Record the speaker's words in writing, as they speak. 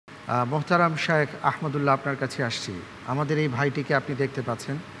মোহতারাম শায়েখ আহমদুল্লাহ, আপনার কাছে আসছি। আমাদের এই ভাইটিকে আপনি দেখতে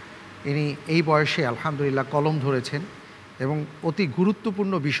পাচ্ছেন, ইনি এই বয়সে আলহামদুলিল্লাহ কলম ধরেছেন এবং অতি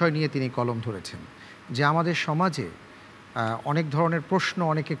গুরুত্বপূর্ণ বিষয় নিয়ে তিনি কলম ধরেছেন, যে আমাদের সমাজে অনেক ধরনের প্রশ্ন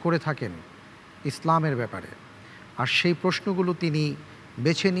অনেকে করে থাকেন ইসলামের ব্যাপারে, আর সেই প্রশ্নগুলো তিনি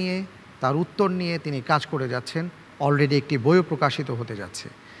বেছে নিয়ে তার উত্তর নিয়ে তিনি কাজ করে যাচ্ছেন। অলরেডি একটি বইও প্রকাশিত হতে যাচ্ছে।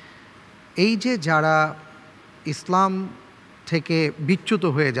 এই যে যারা ইসলাম থেকে বিচ্যুত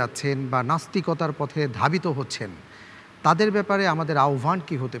হয়ে যাচ্ছেন বা নাস্তিকতার পথে ধাবিত হচ্ছেন, তাদের ব্যাপারে আমাদের আহ্বান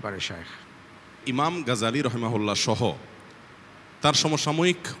কি হতে পারে শায়েখ? ইমাম গাজালি রহিমাহুল্লাহ সহ তার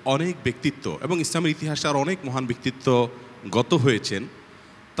সমসাময়িক অনেক ব্যক্তিত্ব এবং ইসলামের ইতিহাসে আর অনেক মহান ব্যক্তিত্ব গত হয়েছেন।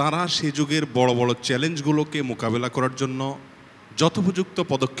 তারা সে যুগের বড় বড় চ্যালেঞ্জগুলোকে মোকাবেলা করার জন্য যথোপযুক্ত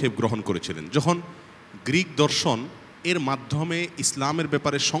পদক্ষেপ গ্রহণ করেছিলেন। যখন গ্রিক দর্শন এর মাধ্যমে ইসলামের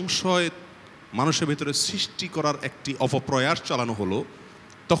ব্যাপারে সংশয় মানুষের ভেতরে সৃষ্টি করার একটি অপপ্রয়াস চালানো হলো,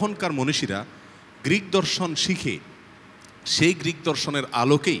 তখনকার মনীষীরা গ্রিক দর্শন শিখে সেই গ্রিক দর্শনের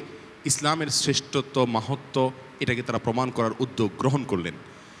আলোকেই ইসলামের শ্রেষ্ঠত্ব মাহাত্ম্য এটাকে তারা প্রমাণ করার উদ্যোগ গ্রহণ করলেন।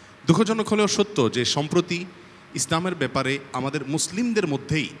 দুঃখজনক হলেও সত্য যে সম্প্রতি ইসলামের ব্যাপারে আমাদের মুসলিমদের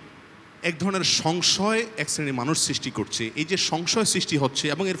মধ্যেই এক ধরনের সংশয় এক শ্রেণীর মানুষ সৃষ্টি করছে। এই যে সংশয় সৃষ্টি হচ্ছে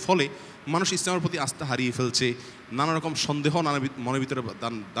এবং এর ফলে মানুষ ইসলামের প্রতি আস্থা হারিয়ে ফেলছে, নানা রকম সন্দেহ মনের ভিতরে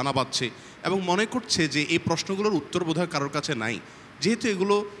দানা বাঁধছে এবং মনে করছে যে এই প্রশ্নগুলোর উত্তর বোধহয় কারোর কাছে নাই, যেহেতু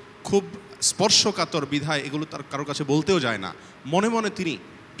এগুলো খুব স্পর্শকাতর বিধায় এগুলো তার কারোর কাছে বলতেও যায় না। মনে মনে তিনি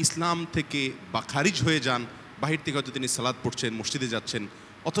ইসলাম থেকে বা খারিজ হয়ে যান। বাহির থেকে হয়তো তিনি সালাত পড়ছেন, মসজিদে যাচ্ছেন,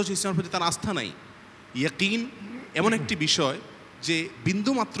 অথচ ইসলামের প্রতি তার আস্থা নাই। ইয়াকিন এমন একটি বিষয় যে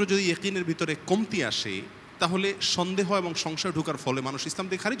বিন্দুমাত্র যদি ইয়াকিনের ভিতরে কমতি আসে, তাহলে সন্দেহ এবং সংশয় ঢোকার ফলে মানুষ ইসলাম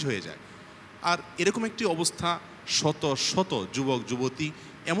থেকে খারিজ হয়ে যায়। আর এরকম একটি অবস্থা শত শত যুবক যুবতী,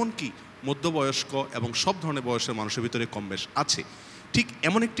 এমনকি মধ্যবয়স্ক এবং সব ধরনের বয়সের মানুষের ভিতরে কম বেশ আছে। ঠিক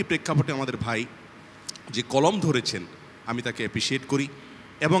এমন একটি প্রেক্ষাপটে আমাদের ভাই যে কলম ধরেছেন, আমি তাকে অ্যাপ্রিসিয়েট করি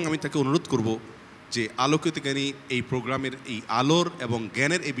এবং আমি তাকে অনুরোধ করব যে আলোকিত জ্ঞানী এই প্রোগ্রামের এই আলোর এবং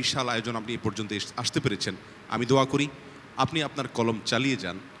জ্ঞানের এই বিশাল আয়োজন আপনি এই পর্যন্ত আসতে পেরেছেন। আমি দোয়া করি আপনি আপনার কলম চালিয়ে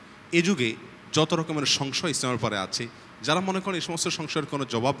যান। এ যুগে যত রকমের সংশয় ইসলামের পরে আছে, যারা মনে করেন এই সমস্ত সংশয়ের কোনো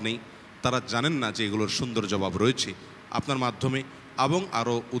জবাব নেই, তারা জানেন না যে এগুলোর সুন্দর জবাব রয়েছে আপনার মাধ্যমে। এবং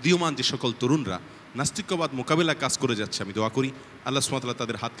আরও উদীয়মান যে সকল তরুণরা নাস্তিক্যবাদ মোকাবেলা কাজ করে যাচ্ছে, আমি দোয়া করি আল্লাহ সুবহানাহু ওয়া তাআলা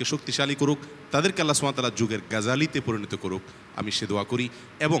তাদের হাতকে শক্তিশালী করুক, তাদেরকে আল্লাহ সুবহানাহু ওয়া তাআলা যুগের গাজালিতে পরিণত করুক, আমি সে দোয়া করি।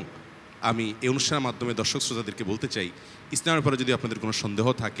 এবং আমি এই অনুষ্ঠানের মাধ্যমে দর্শক শ্রোতাদেরকে বলতে চাই, ইসলামের পরে যদি আপনাদের কোনো সন্দেহ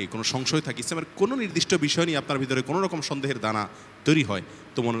থাকে, কোনো সংশয় থাকে, ইসলামের কোনো নির্দিষ্ট বিষয় নিয়ে আপনার ভিতরে কোনো রকম সন্দেহের দানা তৈরি হয়,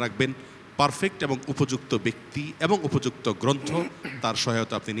 তো মনে রাখবেন পারফেক্ট এবং উপযুক্ত ব্যক্তি এবং উপযুক্ত গ্রন্থ, তার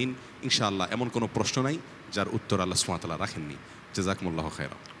সহায়তা আপনি নিন। ইনশাআল্লাহ এমন কোনো প্রশ্ন নাই যার উত্তর আল্লাহ সুবহানাহু ওয়া তাআলা রাখেননি। জাযাকুমুল্লাহু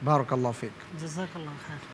খায়রা। বারাকাল্লাহু ফিক। জাযাকাল্লাহু খায়র।